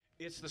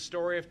It's the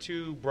story of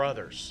two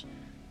brothers,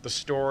 the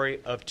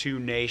story of two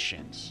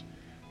nations,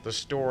 the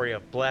story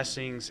of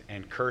blessings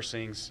and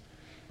cursings.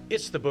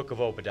 It's the book of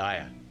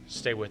Obadiah.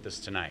 Stay with us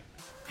tonight.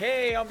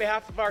 Hey, on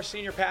behalf of our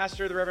senior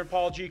pastor, the Reverend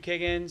Paul G.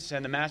 Kiggins,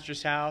 and the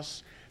Master's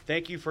House,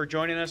 thank you for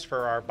joining us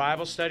for our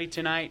Bible study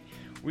tonight.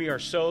 We are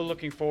so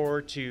looking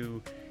forward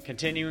to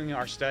continuing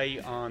our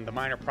study on the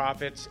minor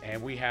prophets,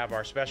 and we have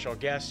our special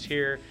guests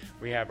here.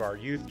 We have our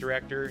youth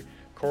director,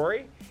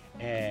 Corey,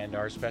 and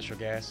our special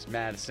guest,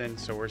 Madison.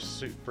 So we're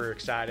super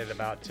excited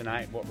about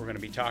tonight, what we're going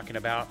to be talking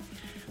about.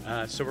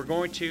 So we're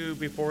going to,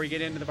 before we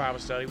get into the Bible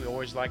study, we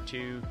always like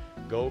to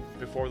go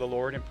before the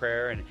Lord in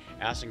prayer and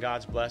asking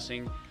God's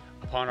blessing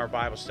upon our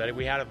Bible study.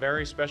 We had a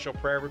very special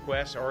prayer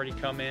request already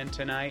come in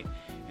tonight,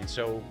 and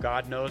so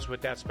God knows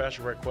what that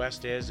special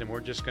request is, and we're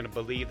just going to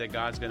believe that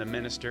God's going to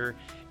minister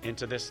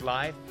into this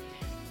life.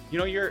 You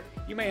know, you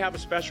may have a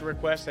special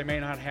request. They may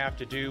not have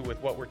to do with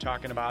what we're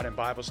talking about in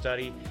Bible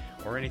study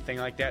or anything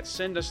like that.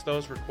 Send us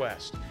those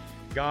requests.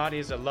 God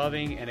is a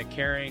loving and a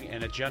caring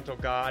and a gentle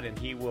God, and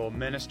He will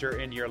minister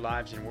into your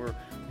lives, and we're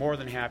more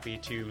than happy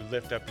to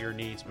lift up your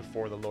needs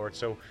before the Lord.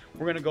 So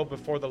we're going to go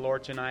before the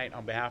Lord tonight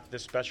on behalf of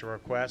this special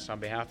request,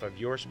 on behalf of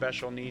your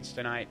special needs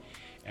tonight,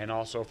 and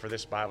also for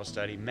this Bible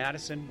study.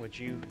 Madison, would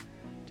you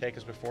take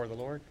us before the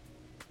Lord?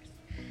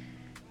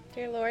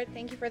 Dear Lord,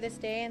 thank you for this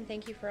day, and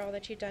thank you for all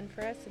that you've done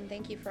for us, and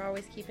thank you for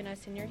always keeping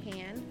us in your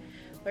hand.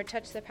 Lord,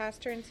 touch the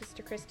pastor and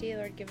Sister Christy.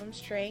 Lord, give them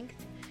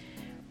strength.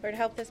 Lord,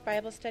 help this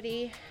Bible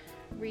study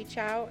reach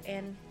out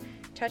and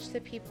touch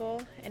the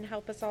people and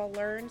help us all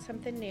learn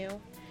something new.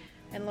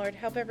 And Lord,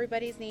 help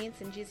everybody's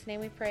needs. In Jesus'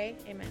 name we pray.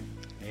 Amen.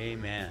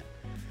 Amen.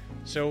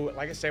 So,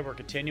 like I said, we're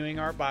continuing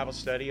our Bible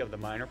study of the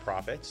minor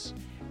prophets,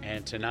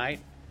 and tonight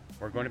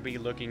we're going to be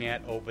looking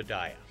at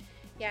Obadiah.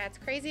 Yeah, it's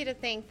crazy to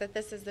think that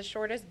this is the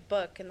shortest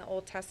book in the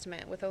Old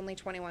Testament with only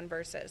 21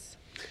 verses.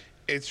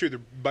 It's true. The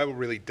Bible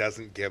really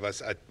doesn't give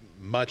us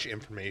much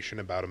information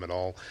about him at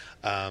all,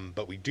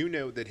 but we do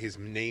know that his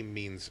name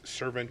means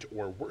servant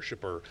or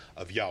worshiper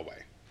of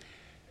Yahweh.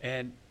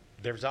 And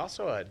there's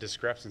also a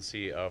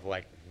discrepancy of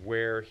like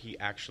where he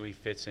actually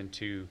fits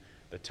into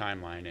the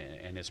timeline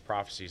and his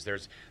prophecies.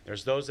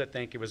 There's those that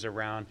think it was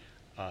around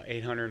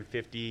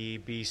 850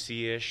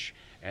 BC-ish,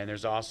 and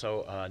there's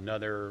also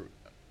another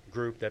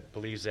group that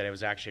believes that it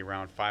was actually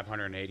around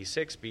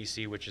 586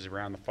 BC, which is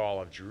around the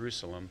fall of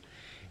Jerusalem.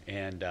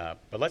 And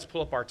but let's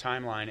pull up our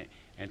timeline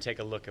and take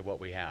a look at what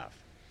we have.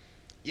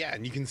 Yeah,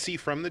 and you can see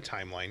from the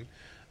timeline,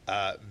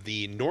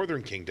 the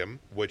northern kingdom,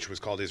 which was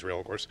called Israel,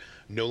 of course,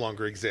 no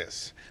longer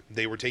exists.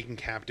 They were taken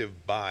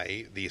captive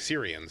by the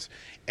Assyrians,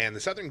 and the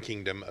southern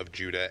kingdom of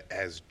Judah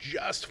has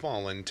just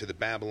fallen to the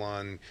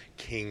Babylon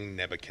king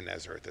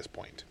Nebuchadnezzar at this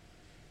point.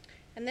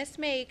 And this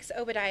makes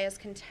Obadiah's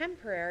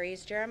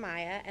contemporaries,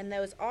 Jeremiah, and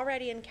those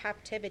already in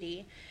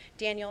captivity,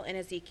 Daniel and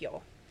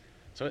Ezekiel.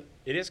 So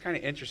it is kind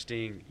of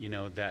interesting, you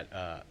know, that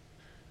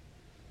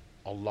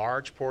a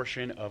large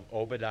portion of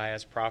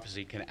Obadiah's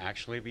prophecy can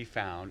actually be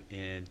found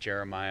in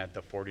Jeremiah,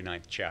 the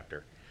 49th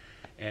chapter.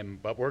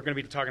 But we're going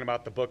to be talking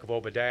about the book of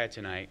Obadiah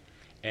tonight.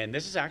 And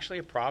this is actually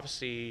a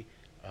prophecy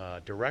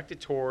directed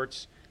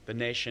towards the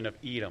nation of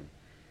Edom.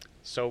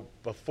 So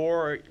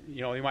before,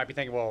 you know, you might be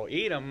thinking, well,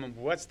 Edom,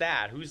 what's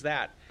that? Who's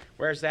that?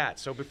 Where's that?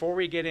 So before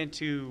we get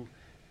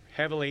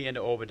heavily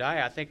into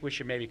Obadiah, I think we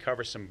should maybe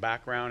cover some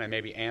background and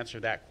maybe answer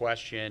that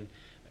question.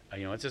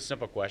 You know, it's a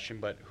simple question,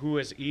 but who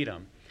is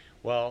Edom?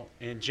 Well,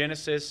 in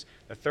Genesis,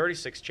 the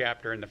 36th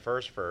chapter, in the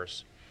first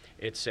verse,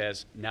 it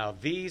says, "Now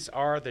these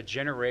are the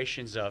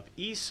generations of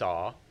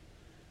Esau,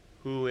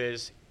 who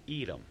is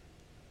Edom."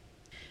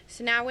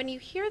 So now when you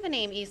hear the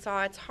name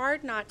Esau, it's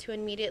hard not to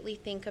immediately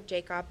think of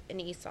Jacob and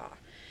Esau,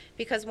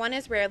 because one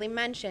is rarely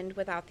mentioned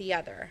without the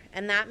other.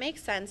 And that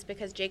makes sense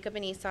because Jacob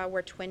and Esau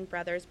were twin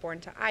brothers born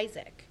to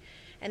Isaac.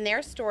 And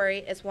their story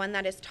is one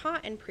that is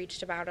taught and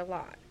preached about a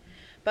lot.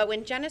 But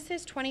when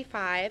Genesis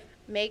 25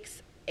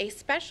 makes a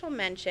special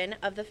mention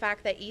of the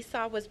fact that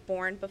Esau was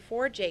born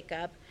before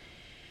Jacob,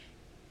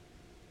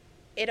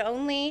 it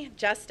only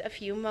just a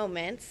few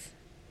moments,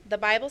 the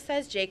Bible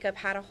says Jacob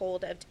had a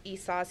hold of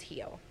Esau's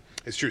heel.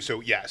 It's true.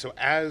 So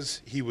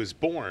as he was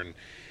born,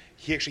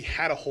 he actually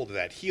had a hold of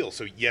that heel.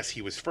 So yes,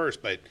 he was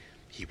first, but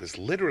he was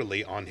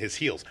literally on his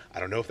heels. I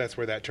don't know if that's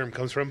where that term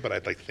comes from, but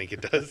I'd like to think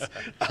it does.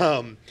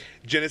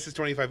 Genesis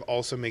 25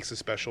 also makes a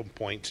special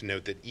point to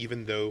note that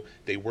even though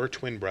they were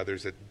twin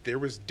brothers, that there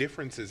was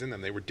differences in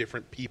them. They were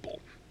different people.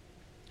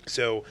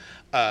 So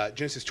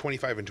Genesis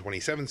 25 and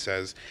 27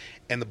 says,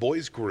 "And the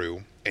boys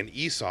grew, and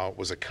Esau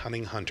was a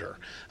cunning hunter,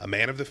 a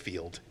man of the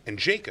field, and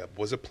Jacob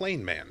was a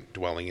plain man,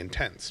 dwelling in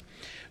tents."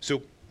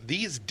 So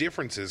these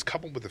differences,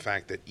 coupled with the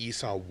fact that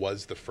Esau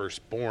was the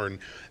firstborn,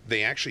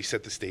 they actually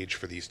set the stage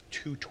for these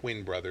two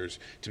twin brothers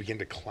to begin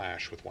to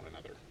clash with one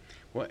another.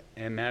 Well,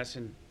 and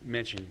Madison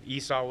mentioned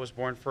Esau was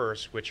born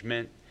first, which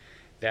meant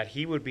that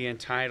he would be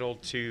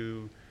entitled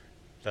to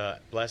the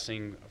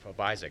blessing of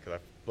Isaac, the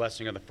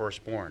blessing of the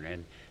firstborn.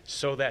 And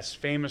so that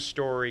famous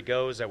story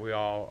goes that we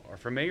all are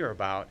familiar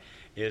about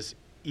is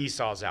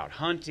Esau's out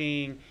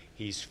hunting.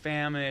 He's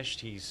famished.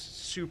 He's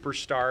super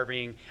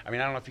starving. I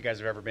mean, I don't know if you guys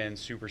have ever been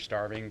super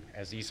starving,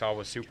 as Esau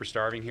was super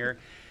starving here.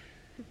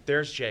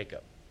 There's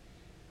Jacob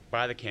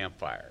by the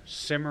campfire,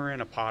 simmering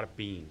a pot of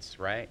beans,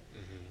 right?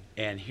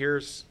 Mm-hmm. And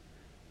here's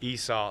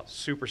Esau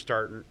super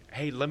starving.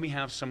 Hey, let me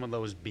have some of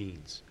those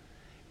beans.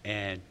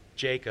 And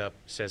Jacob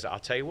says, I'll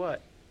tell you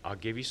what, I'll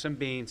give you some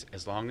beans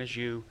as long as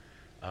you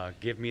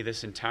give me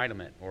this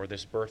entitlement or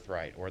this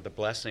birthright or the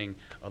blessing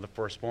of the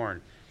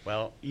firstborn.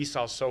 Well,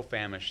 Esau's so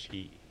famished,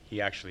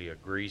 he actually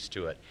agrees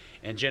to it.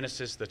 In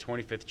Genesis, the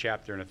 25th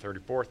chapter and the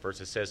 34th verse,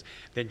 it says,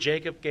 Then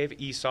Jacob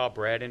gave Esau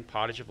bread and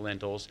pottage of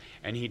lentils,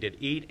 and he did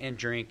eat and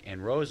drink,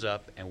 and rose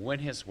up and went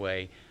his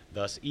way.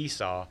 Thus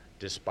Esau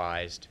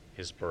despised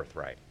his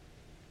birthright.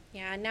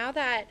 Yeah, now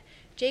that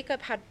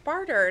Jacob had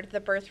bartered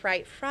the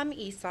birthright from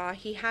Esau,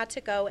 he had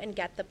to go and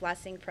get the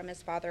blessing from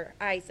his father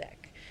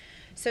Isaac.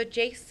 So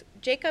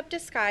Jacob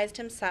disguised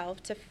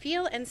himself to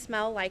feel and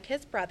smell like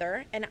his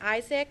brother, and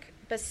Isaac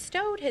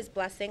bestowed his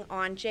blessing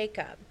on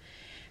Jacob.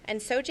 And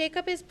so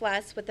Jacob is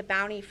blessed with the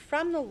bounty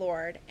from the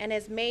Lord, and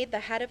is made the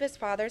head of his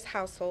father's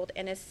household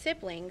and his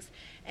siblings,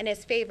 and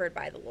is favored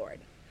by the Lord.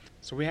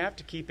 So we have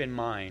to keep in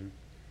mind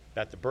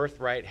that the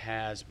birthright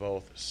has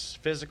both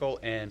physical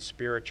and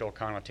spiritual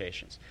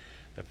connotations.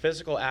 The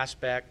physical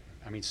aspect,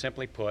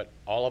 simply put,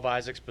 all of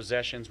Isaac's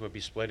possessions would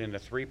be split into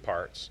 3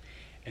 parts,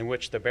 in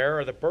which the bearer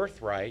of the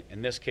birthright,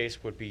 in this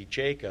case would be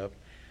Jacob,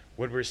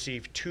 would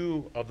receive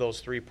 2 of those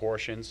 3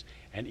 portions,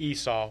 and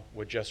Esau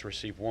would just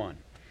receive 1.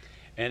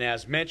 And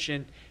as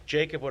mentioned,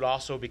 Jacob would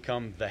also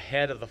become the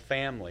head of the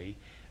family,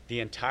 the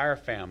entire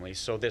family.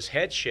 So this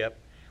headship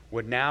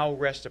would now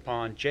rest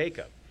upon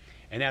Jacob.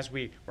 And as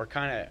we were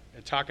kind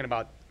of talking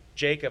about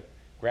Jacob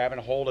grabbing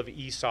a hold of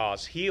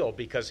Esau's heel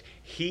because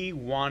he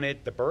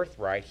wanted the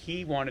birthright,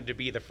 he wanted to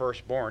be the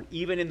firstborn.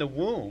 Even in the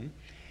womb,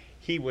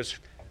 he was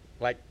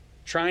like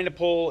trying to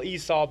pull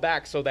Esau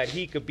back so that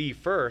he could be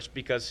first,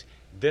 because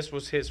this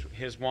was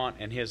his want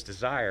and his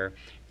desire,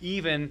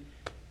 even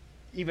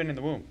in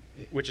the womb,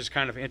 which is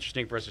kind of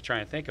interesting for us to try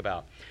and think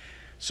about.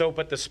 So,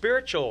 but the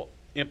spiritual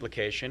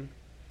implication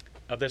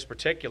of this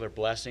particular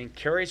blessing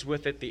carries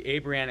with it the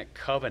Abrahamic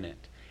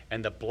covenant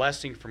and the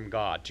blessing from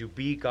God to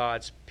be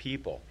God's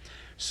people.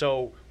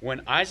 So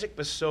when Isaac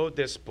bestowed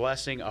this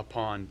blessing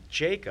upon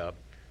Jacob,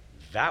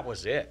 that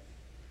was it.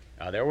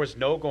 There was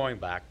no going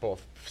back.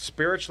 Both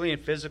spiritually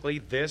and physically,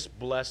 this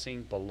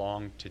blessing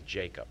belonged to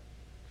Jacob.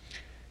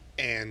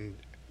 And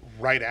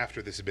right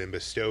after this had been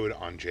bestowed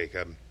on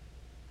Jacob,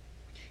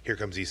 here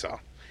comes Esau.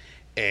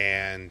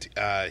 And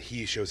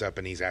he shows up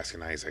and he's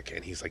asking Isaac,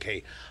 and he's like,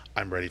 hey,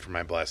 I'm ready for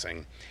my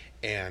blessing.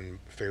 And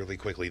fairly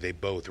quickly, they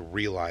both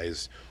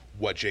realize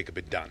what Jacob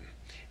had done.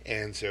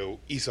 And so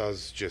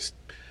Esau's just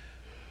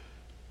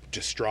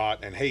distraught,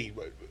 and hey,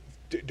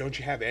 don't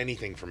you have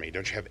anything for me?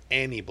 Don't you have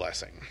any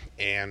blessing?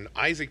 And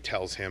Isaac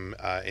tells him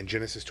in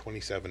Genesis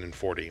 27 and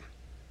 40,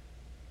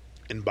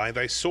 And by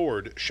thy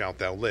sword shalt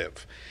thou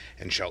live,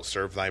 and shalt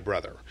serve thy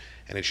brother.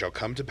 And it shall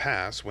come to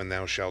pass, when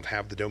thou shalt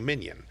have the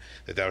dominion,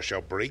 that thou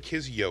shalt break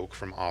his yoke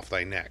from off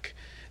thy neck.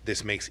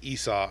 This makes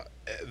Esau,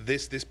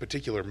 this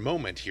particular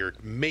moment here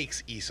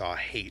makes Esau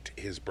hate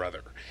his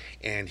brother.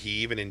 And he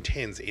even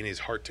intends in his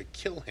heart to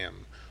kill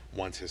him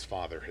once his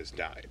father has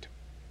died.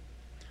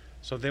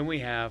 So then we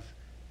have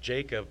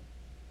Jacob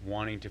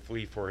wanting to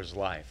flee for his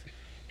life.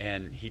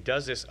 And he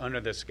does this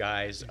under this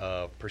guise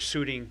of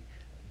pursuing,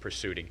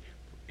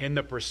 in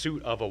the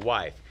pursuit of a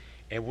wife,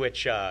 in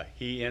which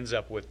he ends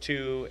up with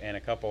 2 and a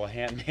couple of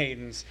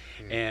handmaidens,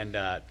 and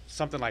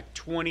something like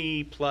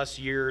 20 plus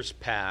years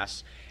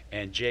pass,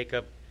 and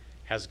Jacob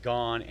has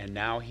gone, and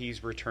now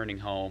he's returning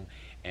home,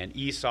 and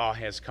Esau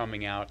is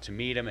coming out to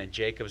meet him, and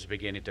Jacob's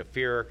beginning to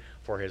fear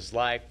for his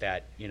life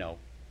that,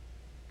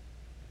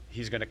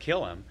 he's going to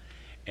kill him.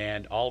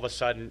 And all of a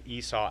sudden,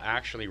 Esau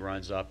actually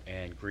runs up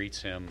and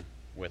greets him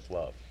with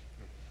love.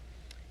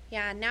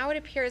 Yeah, now it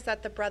appears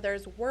that the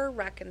brothers were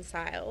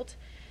reconciled.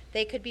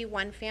 They could be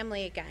one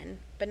family again,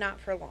 but not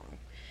for long.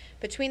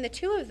 Between the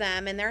 2 of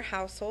them and their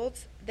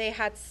households, they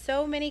had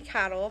so many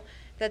cattle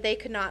that they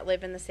could not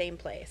live in the same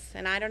place.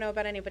 And I don't know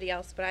about anybody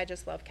else, but I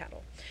just love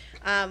cattle,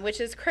 which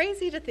is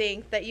crazy to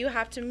think that you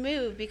have to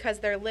move because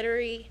there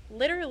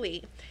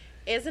literally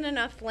isn't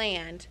enough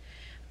land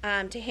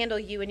to handle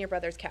you and your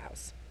brother's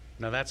cows.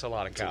 Now that's a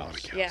lot of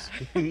cows. Yeah.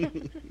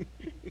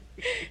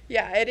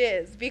 Yeah, it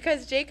is.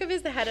 Because Jacob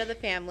is the head of the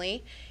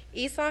family,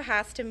 Esau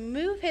has to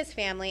move his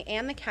family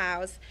and the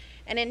cows.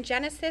 And in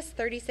Genesis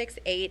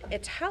 36:8,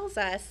 it tells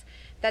us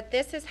that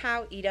this is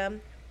how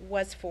Edom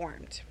was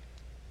formed.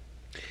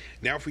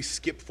 Now, if we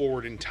skip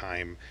forward in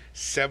time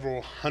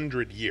several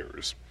hundred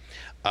years,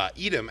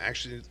 Edom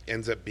actually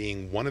ends up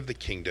being one of the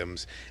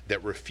kingdoms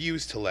that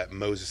refused to let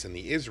Moses and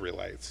the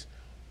Israelites,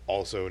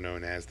 also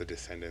known as the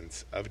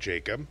descendants of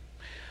Jacob,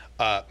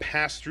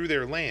 pass through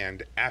their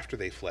land after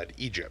they fled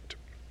Egypt.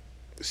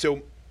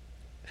 So,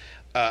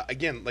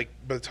 again, like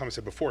Brother Thomas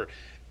said before,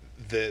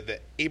 the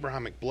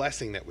Abrahamic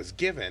blessing that was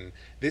given,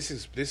 this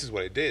is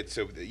what it did.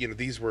 So,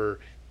 these were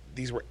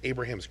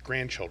Abraham's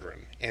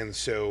grandchildren, and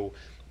so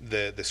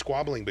the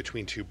squabbling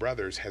between two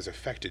brothers has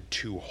affected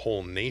two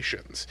whole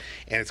nations,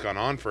 and it's gone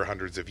on for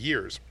hundreds of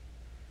years.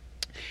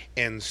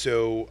 And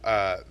so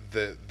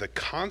the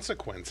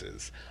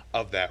consequences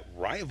of that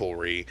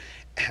rivalry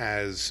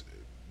has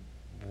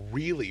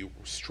really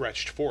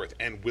stretched forth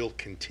and will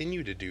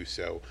continue to do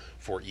so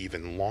for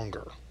even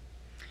longer.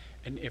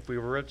 And if we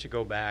were to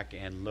go back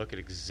and look at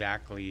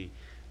exactly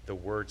the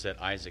words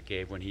that Isaac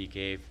gave when he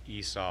gave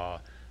Esau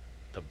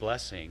the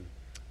blessing,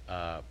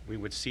 we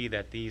would see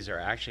that these are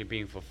actually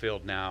being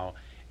fulfilled now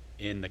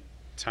in the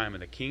time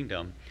of the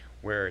kingdom,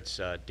 where it's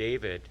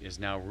David is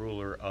now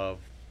ruler of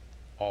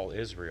all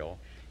Israel.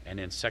 And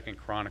in 2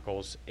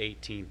 Chronicles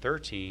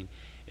 18:13,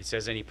 it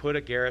says, "And he put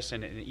a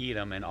garrison in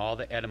Edom, and all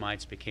the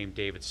Edomites became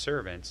David's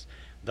servants.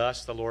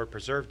 Thus the Lord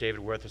preserved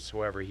David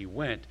whithersoever he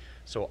went."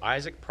 So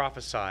Isaac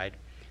prophesied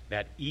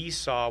that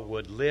Esau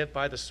would live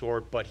by the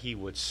sword, but he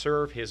would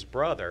serve his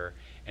brother,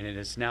 and it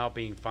is now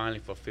being finally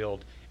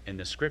fulfilled in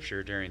the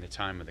scripture during the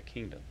time of the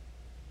kingdom.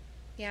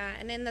 Yeah,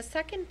 and in the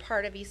second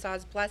part of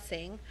Esau's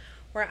blessing,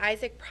 where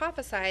Isaac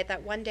prophesied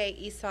that one day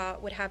Esau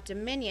would have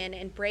dominion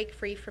and break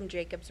free from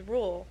Jacob's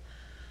rule,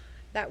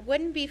 that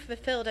wouldn't be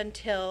fulfilled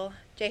until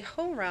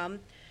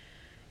Jehoram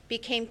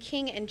became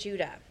king in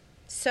Judah.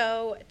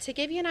 So, to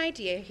give you an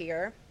idea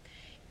here,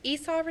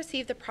 Esau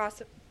received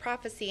the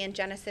prophecy in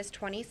Genesis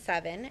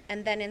 27,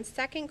 and then in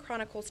 2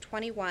 Chronicles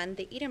 21,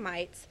 the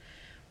Edomites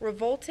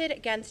revolted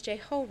against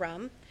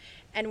Jehoram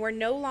and were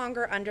no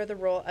longer under the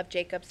rule of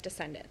Jacob's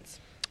descendants.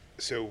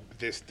 So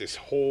this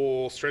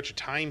whole stretch of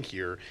time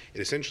here,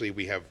 essentially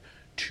we have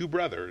two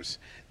brothers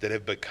that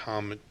have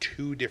become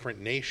two different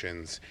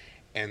nations,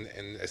 and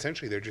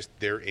essentially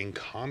they're in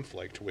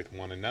conflict with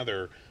one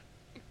another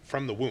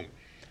from the womb.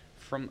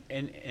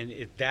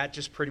 That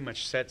just pretty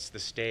much sets the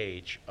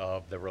stage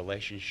of the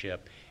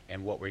relationship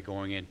and what we're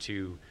going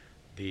into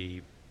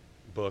the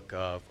book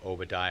of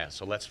Obadiah.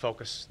 So let's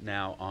focus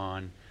now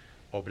on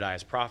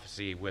Obadiah's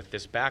prophecy with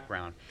this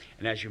background.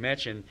 And as you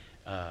mentioned,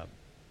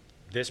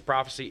 this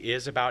prophecy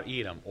is about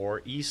Edom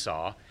or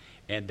Esau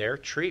and their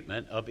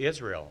treatment of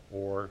Israel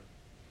or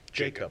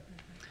Jacob.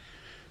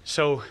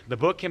 So the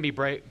book can be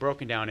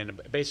broken down into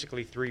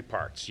basically three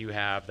parts. You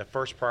have the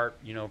first part,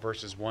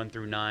 verses 1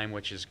 through 9,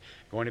 which is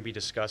going to be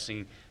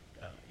discussing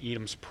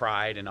Edom's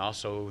pride and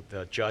also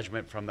the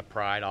judgment from the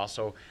pride.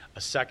 Also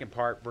a second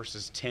part,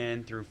 verses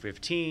 10 through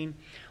 15,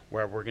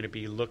 where we're going to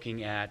be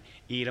looking at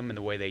Edom and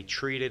the way they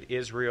treated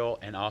Israel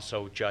and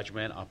also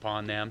judgment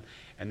upon them.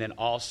 And then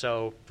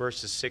also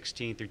verses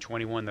 16 through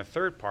 21, the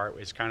third part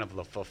is kind of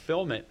the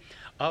fulfillment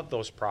of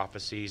those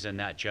prophecies and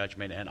that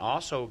judgment, and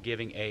also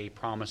giving a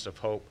promise of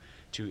hope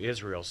to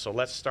Israel. So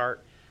let's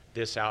start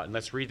this out and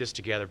let's read this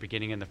together,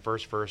 beginning in the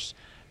first verse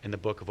in the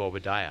book of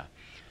Obadiah.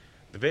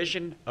 The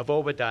vision of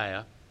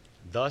Obadiah.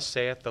 Thus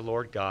saith the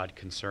Lord God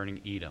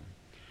concerning Edom.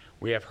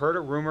 We have heard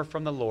a rumor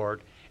from the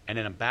Lord, and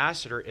an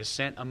ambassador is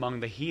sent among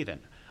the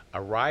heathen.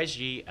 Arise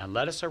ye, and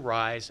let us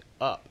arise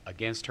up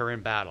against her in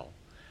battle.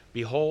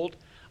 Behold,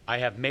 I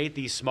have made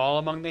thee small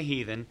among the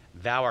heathen,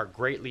 thou art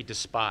greatly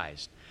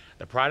despised.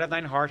 The pride of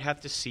thine heart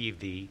hath deceived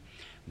thee,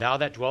 thou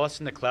that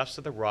dwellest in the clefts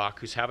of the rock,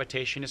 whose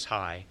habitation is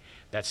high,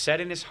 that said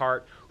in his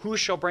heart, Who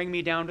shall bring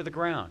me down to the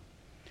ground?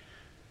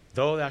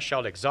 Though thou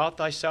shalt exalt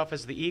thyself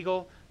as the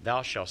eagle,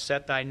 thou shalt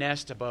set thy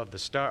nest above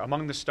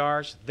among the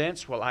stars,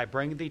 thence will I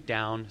bring thee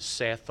down,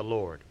 saith the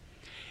Lord.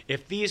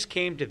 If these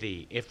came to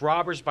thee, if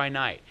robbers by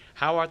night,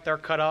 how art thou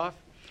cut off?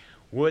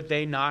 Would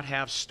they not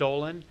have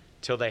stolen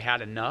till they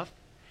had enough?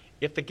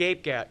 If the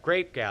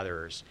grape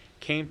gatherers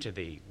came to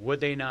thee,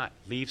 would they not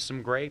leave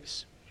some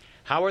grapes?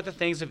 How are the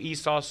things of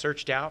Esau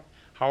searched out?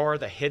 How are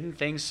the hidden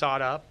things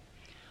sought up?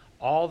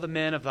 All the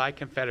men of thy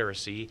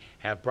confederacy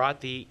have brought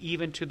thee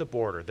even to the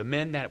border. The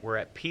men that were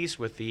at peace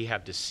with thee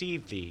have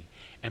deceived thee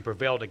and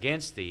prevailed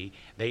against thee.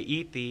 They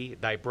eat thee,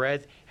 thy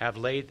bread have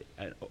laid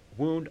a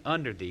wound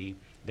under thee.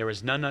 There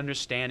is none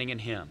understanding in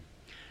him.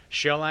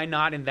 Shall I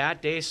not in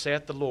that day,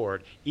 saith the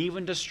Lord,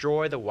 even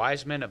destroy the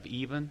wise men of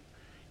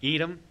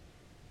Edom,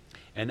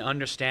 and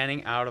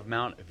understanding out of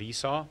Mount of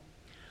Esau?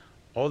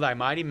 O thy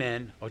mighty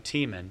men, O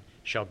Teman,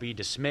 shall be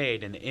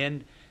dismayed in the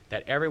end,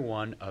 that every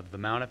one of the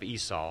Mount of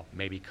Esau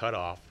may be cut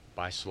off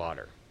by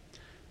slaughter.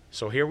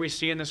 So here we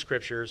see in the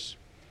scriptures,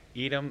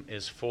 Edom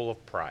is full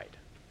of pride.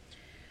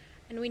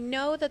 And we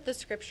know that the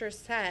scripture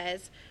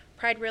says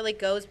pride really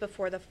goes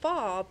before the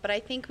fall, but I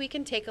think we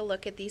can take a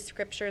look at these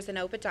scriptures in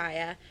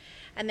Obadiah,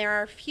 and there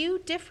are a few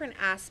different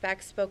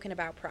aspects spoken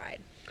about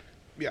pride.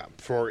 Yeah,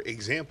 for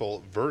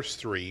example, verse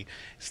 3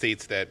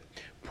 states that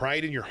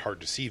pride in your heart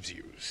deceives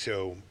you.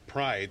 So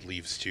pride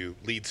leads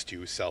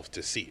to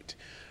self-deceit.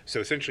 So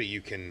essentially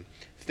you can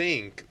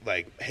think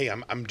like, hey,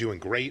 I'm doing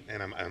great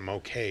and I'm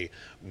okay,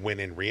 when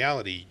in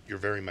reality you're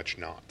very much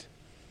not.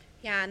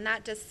 Yeah, and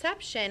that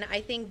deception,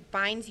 I think,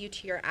 binds you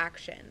to your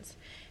actions.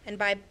 And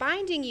by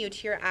binding you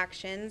to your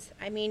actions,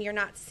 I mean you're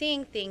not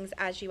seeing things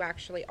as you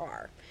actually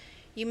are.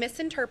 You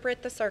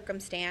misinterpret the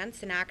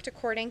circumstance and act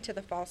according to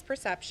the false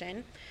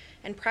perception,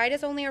 and pride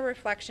is only a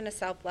reflection of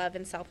self-love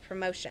and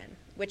self-promotion,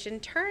 which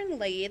in turn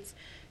leads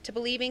to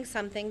believing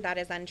something that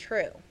is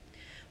untrue.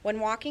 When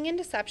walking in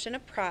deception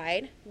of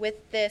pride,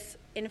 with this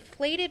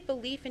inflated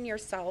belief in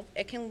yourself,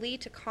 it can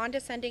lead to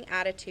condescending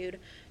attitude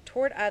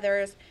toward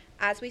others,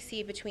 as we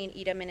see between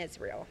Edom and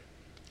Israel.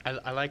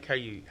 I like how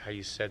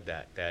you said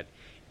that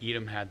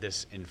Edom had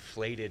this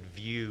inflated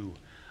view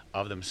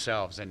of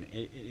themselves, and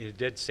it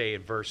did say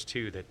in verse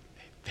 2 that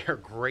they're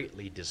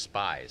greatly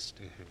despised.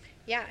 Mm-hmm.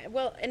 Yeah,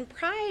 well, and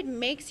pride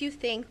makes you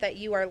think that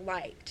you are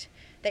liked,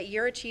 that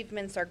your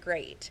achievements are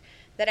great,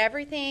 that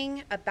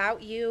everything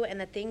about you and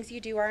the things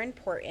you do are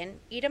important.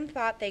 Edom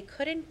thought they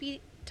couldn't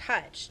be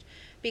touched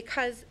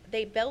because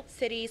they built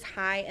cities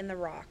high in the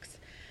rocks.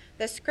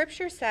 The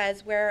scripture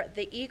says, where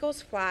the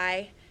eagles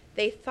fly,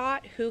 they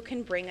thought, who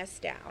can bring us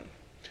down?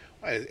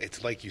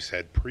 It's like you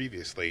said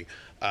previously,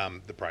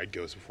 the pride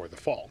goes before the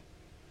fall.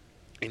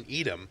 In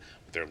Edom,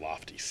 with their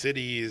lofty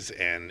cities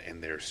and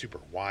their super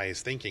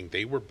wise thinking,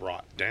 they were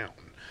brought down.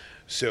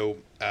 So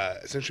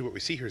essentially what we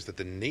see here is that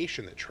the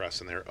nation that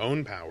trusts in their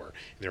own power,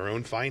 their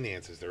own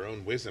finances, their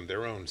own wisdom,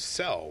 their own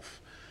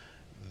self,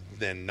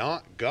 then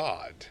not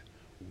God,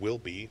 will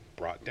be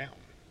brought down.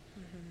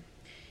 Mm-hmm.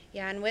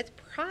 Yeah, and with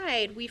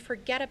pride, we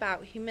forget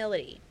about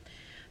humility.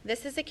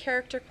 This is a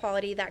character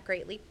quality that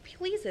greatly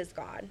pleases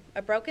God.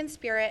 A broken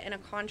spirit and a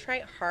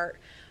contrite heart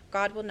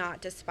God will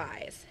not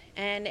despise.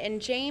 And in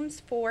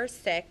James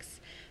 4:6,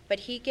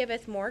 but he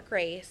giveth more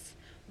grace,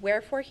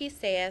 wherefore he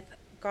saith,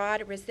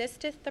 God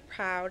resisteth the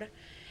proud,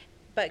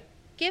 but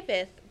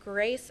giveth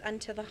grace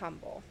unto the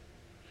humble.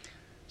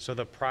 So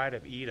the pride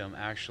of Edom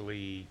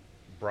actually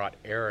brought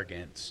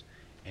arrogance,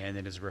 and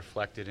it is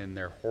reflected in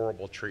their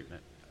horrible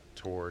treatment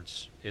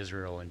towards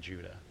Israel and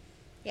Judah.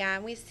 Yeah,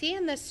 and we see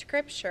in the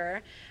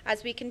scripture,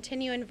 as we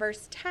continue in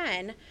verse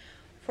 10,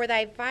 for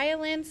thy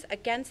violence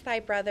against thy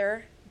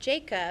brother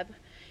Jacob,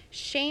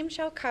 shame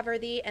shall cover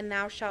thee, and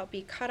thou shalt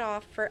be cut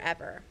off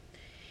forever.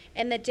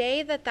 In the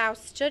day that thou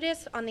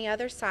stoodest on the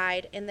other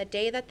side, in the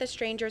day that the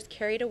strangers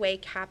carried away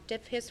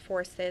captive his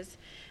forces,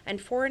 and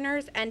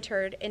foreigners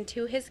entered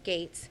into his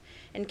gates,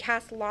 and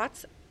cast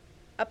lots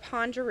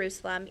upon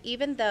Jerusalem,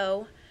 even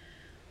though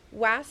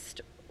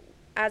wast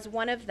as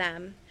one of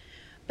them,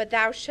 but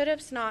thou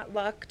shouldest not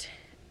looked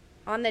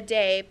on the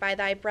day by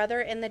thy brother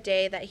in the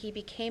day that he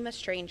became a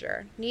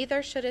stranger,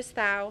 neither shouldest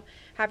thou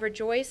have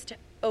rejoiced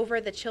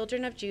over the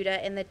children of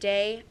Judah in the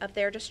day of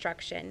their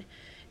destruction.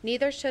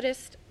 Neither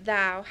shouldest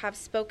thou have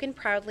spoken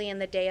proudly in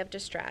the day of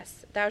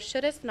distress. Thou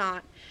shouldest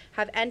not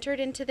have entered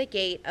into the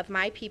gate of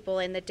my people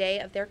in the day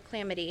of their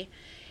calamity.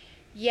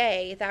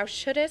 Yea, thou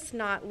shouldest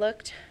not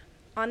looked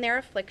on their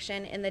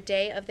affliction in the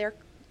day of their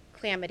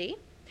calamity.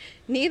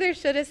 Neither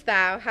shouldest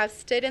thou have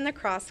stood in the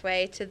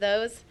crossway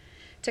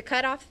to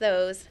cut off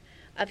those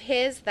of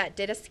his that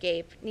did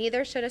escape.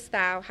 Neither shouldest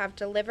thou have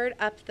delivered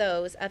up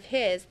those of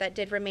his that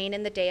did remain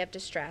in the day of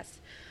distress.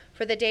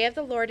 For the day of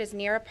the Lord is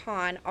near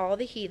upon all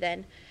the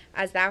heathen.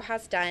 As thou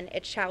hast done,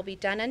 it shall be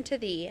done unto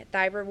thee.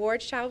 Thy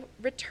reward shall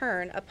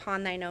return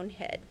upon thine own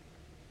head.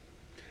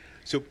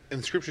 So in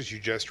the scriptures you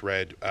just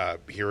read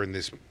here in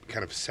this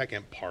kind of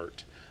second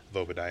part of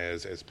Obadiah,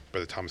 as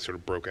Brother Thomas sort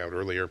of broke out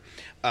earlier,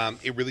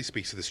 it really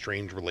speaks to the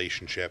strange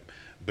relationship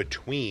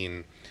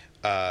between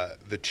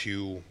the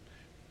two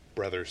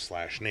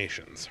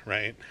brothers/nations,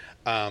 right?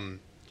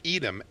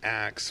 Edom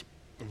acts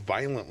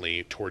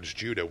violently towards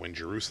Judah when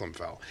Jerusalem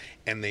fell,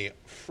 and they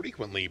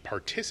frequently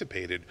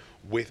participated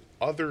with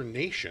other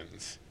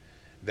nations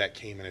that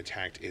came and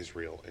attacked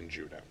Israel and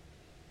Judah.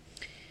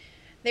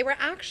 They were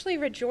actually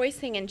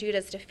rejoicing in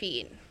Judah's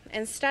defeat.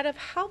 Instead of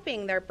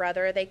helping their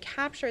brother, they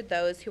captured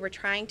those who were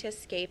trying to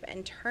escape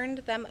and turned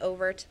them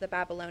over to the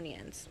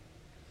Babylonians.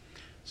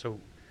 So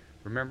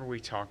remember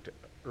we talked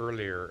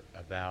earlier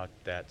about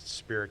that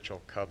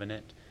spiritual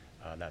covenant,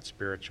 that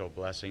spiritual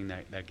blessing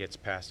that gets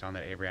passed on,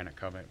 that Abrahamic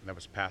covenant that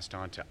was passed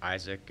on to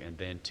Isaac and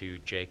then to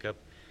Jacob.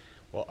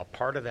 Well, a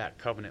part of that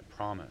covenant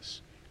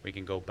promise, we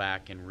can go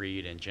back and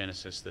read in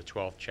Genesis, the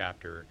 12th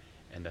chapter,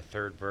 and the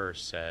 3rd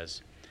verse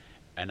says,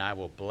 and I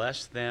will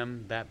bless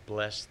them that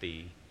bless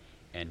thee,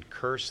 and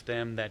curse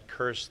them that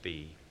curse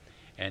thee,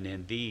 and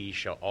in thee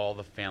shall all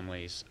the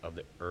families of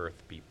the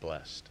earth be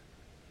blessed.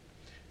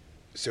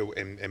 So,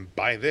 and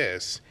by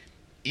this,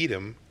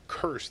 Edom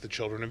cursed the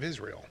children of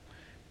Israel.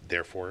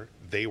 Therefore,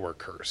 they were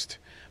cursed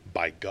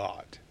by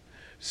God.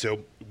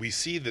 So we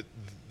see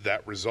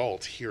that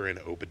result here in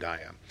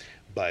Obadiah.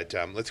 But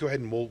let's go ahead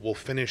and we'll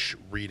finish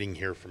reading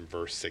here from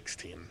verse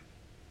 16.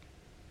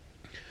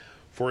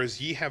 For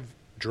as ye have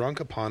drunk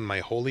upon my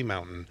holy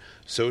mountain,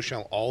 so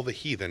shall all the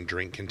heathen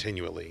drink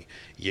continually.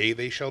 Yea,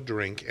 they shall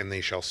drink, and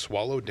they shall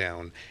swallow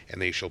down,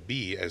 and they shall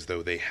be as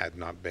though they had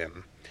not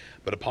been.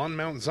 But upon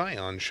Mount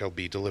Zion shall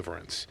be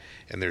deliverance,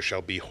 and there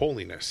shall be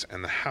holiness,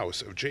 and the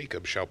house of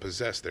Jacob shall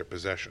possess their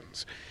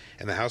possessions.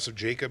 And the house of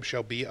Jacob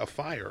shall be a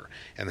fire,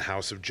 and the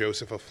house of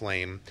Joseph a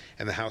flame,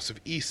 and the house of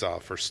Esau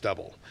for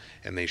stubble.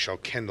 And they shall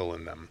kindle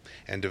in them,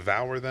 and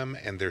devour them,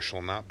 and there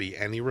shall not be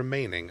any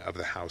remaining of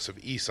the house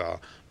of Esau,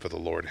 for the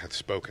Lord hath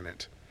spoken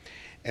it.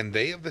 And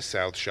they of the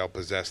south shall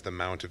possess the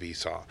mount of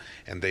Esau,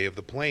 and they of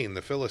the plain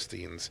the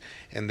Philistines,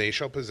 and they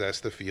shall possess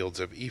the fields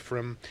of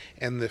Ephraim,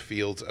 and the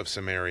fields of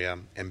Samaria,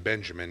 and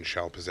Benjamin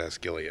shall possess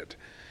Gilead.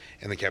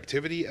 And the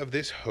captivity of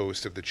this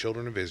host of the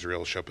children of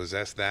Israel shall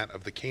possess that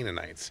of the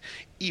Canaanites,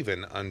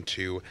 even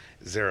unto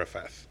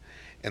Zarephath.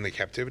 And the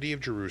captivity of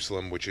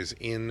Jerusalem, which is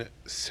in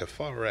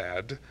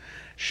Sepharad,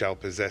 shall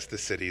possess the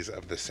cities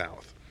of the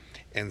south.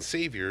 And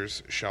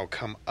saviors shall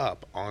come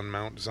up on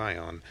Mount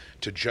Zion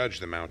to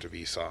judge the mount of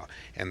Esau,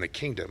 and the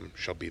kingdom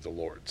shall be the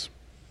Lord's.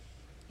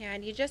 Yeah,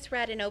 and you just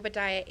read in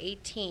Obadiah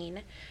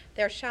 18,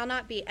 there shall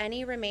not be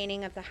any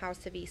remaining of the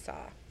house of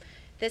Esau.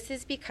 This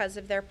is because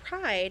of their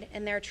pride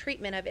and their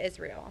treatment of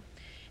Israel.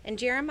 In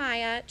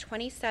Jeremiah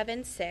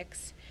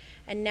 27:6,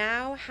 and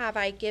now have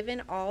I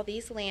given all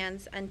these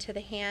lands unto the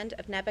hand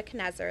of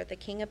Nebuchadnezzar, the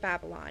king of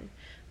Babylon,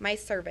 my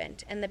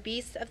servant, and the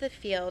beasts of the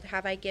field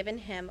have I given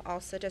him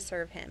also to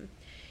serve him.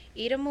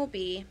 Edom will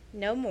be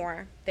no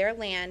more, their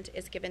land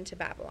is given to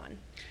Babylon.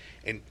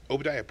 And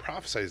Obadiah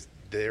prophesies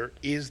there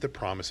is the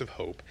promise of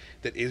hope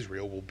that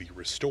Israel will be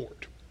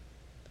restored.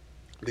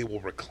 They will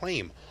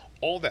reclaim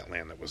all that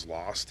land that was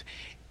lost,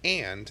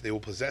 and they will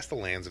possess the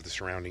lands of the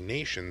surrounding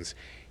nations,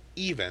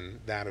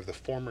 even that of the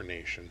former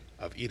nation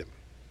of Edom.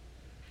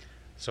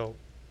 So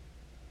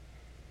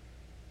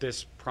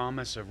this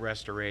promise of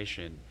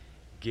restoration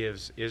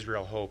gives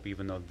Israel hope,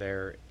 even though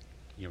they're,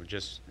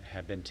 just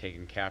have been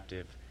taken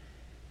captive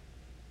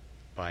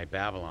by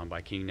Babylon,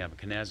 by King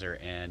Nebuchadnezzar.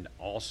 And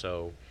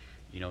also,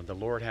 the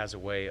Lord has a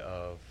way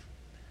of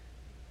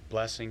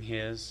blessing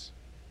his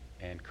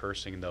and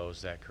cursing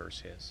those that curse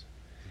his.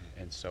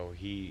 And so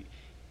he,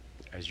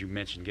 as you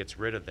mentioned, gets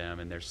rid of them.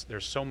 And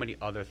there's so many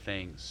other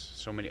things,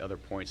 so many other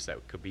points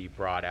that could be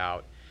brought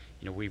out.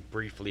 We've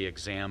briefly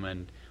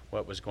examined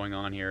what was going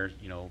on here.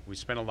 We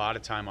spent a lot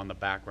of time on the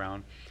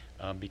background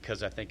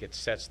because I think it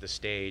sets the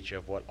stage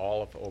of what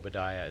all of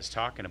Obadiah is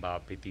talking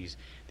about. But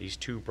these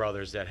two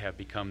brothers that have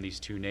become these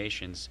two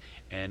nations,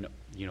 and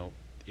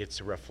it's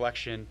a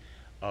reflection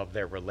of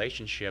their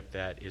relationship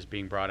that is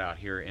being brought out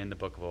here in the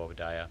book of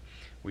Obadiah.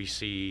 We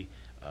see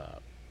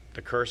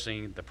the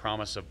cursing, the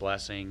promise of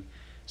blessing.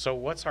 So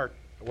what's our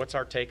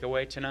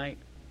takeaway tonight?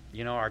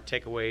 Our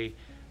takeaway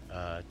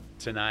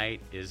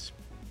tonight is,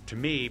 to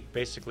me,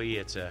 basically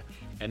it's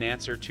an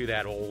answer to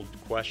that old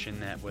question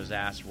that was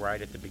asked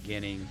right at the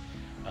beginning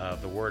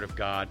of the Word of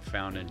God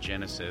found in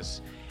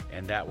Genesis,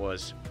 and that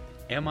was,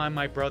 am I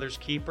my brother's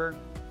keeper?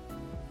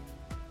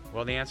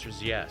 Well, the answer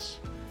is yes.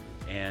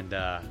 And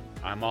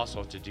I'm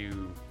also to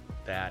do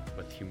that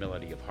with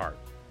humility of heart.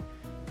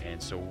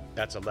 And so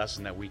that's a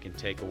lesson that we can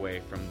take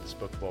away from this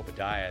book of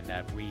Obadiah, and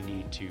that we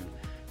need to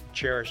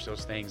cherish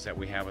those things that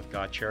we have with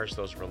God, cherish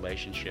those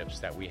relationships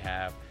that we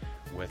have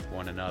with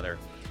one another.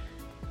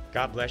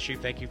 God bless you.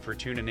 Thank you for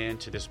tuning in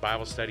to this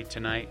Bible study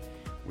tonight.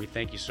 We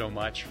thank you so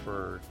much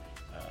for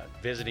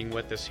visiting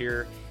with us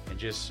here, and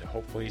just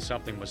hopefully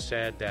something was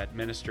said that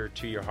ministered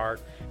to your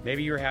heart.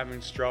 Maybe you're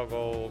having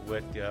struggle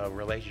with a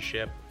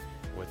relationship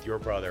with your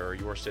brother or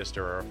your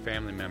sister or a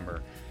family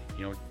member.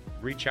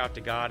 Reach out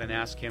to God and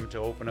ask him to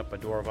open up a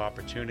door of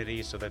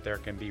opportunity so that there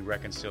can be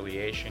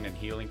reconciliation and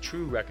healing,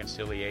 true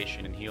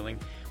reconciliation and healing,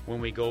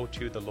 when we go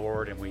to the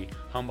Lord and we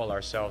humble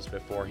ourselves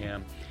before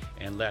him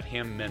and let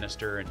him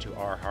minister into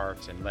our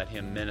hearts and let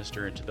him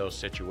minister into those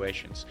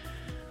situations.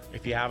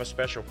 If you have a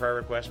special prayer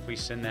request,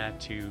 please send that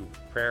to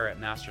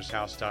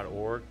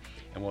prayer@mastershouse.org,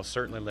 and we'll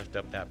certainly lift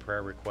up that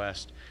prayer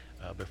request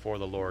before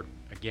the Lord.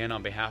 Again,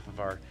 on behalf of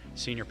our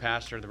senior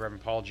pastor, the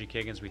Reverend Paul G.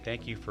 Kiggins, we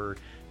thank you for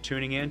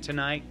tuning in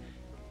tonight.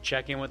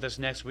 Check in with us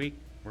next week.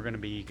 We're going to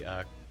be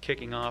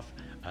kicking off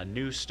a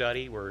new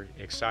study. We're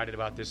excited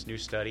about this new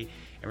study.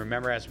 And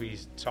remember, as we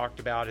talked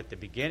about at the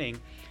beginning,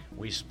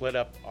 we split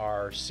up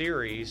our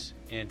series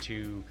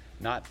into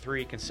not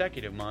 3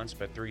 consecutive months,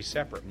 but 3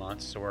 separate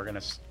months. So we're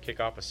going to kick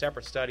off a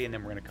separate study, and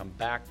then we're going to come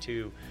back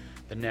to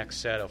the next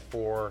set of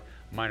 4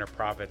 minor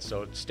prophets.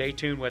 So stay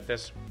tuned with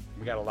us.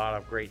 We got a lot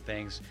of great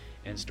things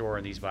in store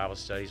in these Bible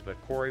studies.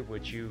 But Corey,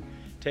 would you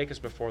take us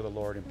before the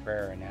Lord in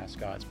prayer and ask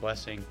God's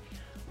blessing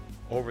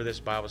over this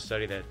Bible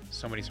study, that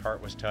somebody's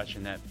heart was touched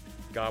and that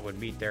God would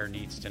meet their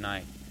needs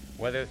tonight,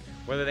 whether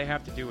they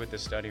have to do with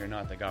this study or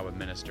not, that God would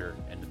minister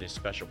into this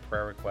special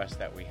prayer request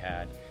that we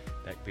had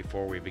that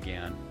before we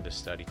began this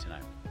study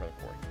tonight. Brother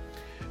Corey.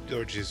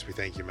 Lord Jesus, we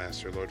thank you,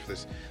 Master, Lord, for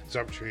this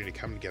opportunity to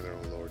come together,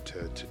 oh Lord,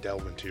 to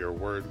delve into your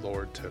word,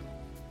 Lord, to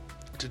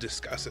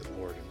discuss it,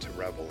 Lord, and to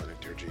revel in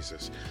it, dear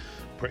Jesus.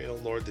 Pray, oh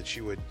Lord, that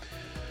you would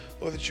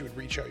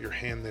reach out your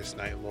hand this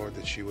night, Lord,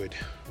 that you would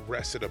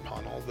rest it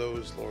upon all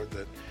those, Lord,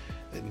 that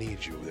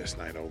need you this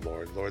night, oh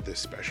Lord. Lord, this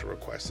special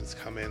request that's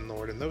come in,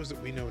 Lord, and those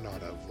that we know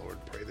not of, Lord,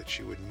 pray that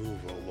you would move,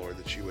 oh Lord,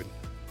 that you would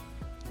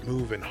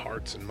move in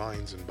hearts and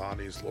minds and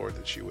bodies, Lord,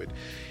 that you would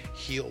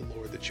heal,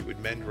 Lord, that you would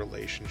mend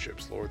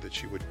relationships, Lord,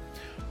 that you would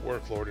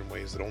work, Lord, in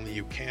ways that only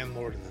you can,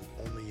 Lord, and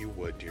that only you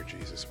would, dear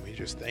Jesus. And we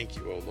just thank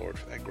you, oh Lord,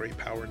 for that great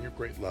power and your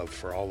great love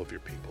for all of your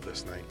people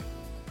this night.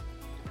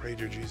 pray,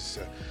 dear Jesus,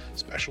 a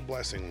special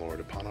blessing, Lord,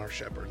 upon our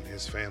shepherd and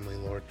his family,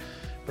 Lord.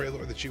 Pray,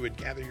 Lord, that you would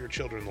gather your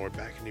children, Lord,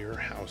 back into your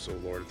house, O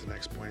Lord, at the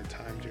next point in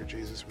time, dear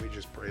Jesus. We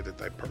just pray that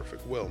thy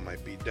perfect will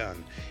might be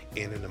done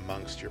in and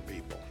amongst your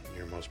people. In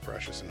your most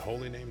precious and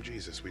holy name,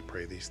 Jesus, we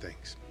pray these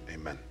things.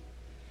 Amen.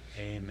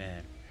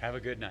 Amen. Have a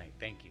good night.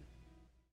 Thank you.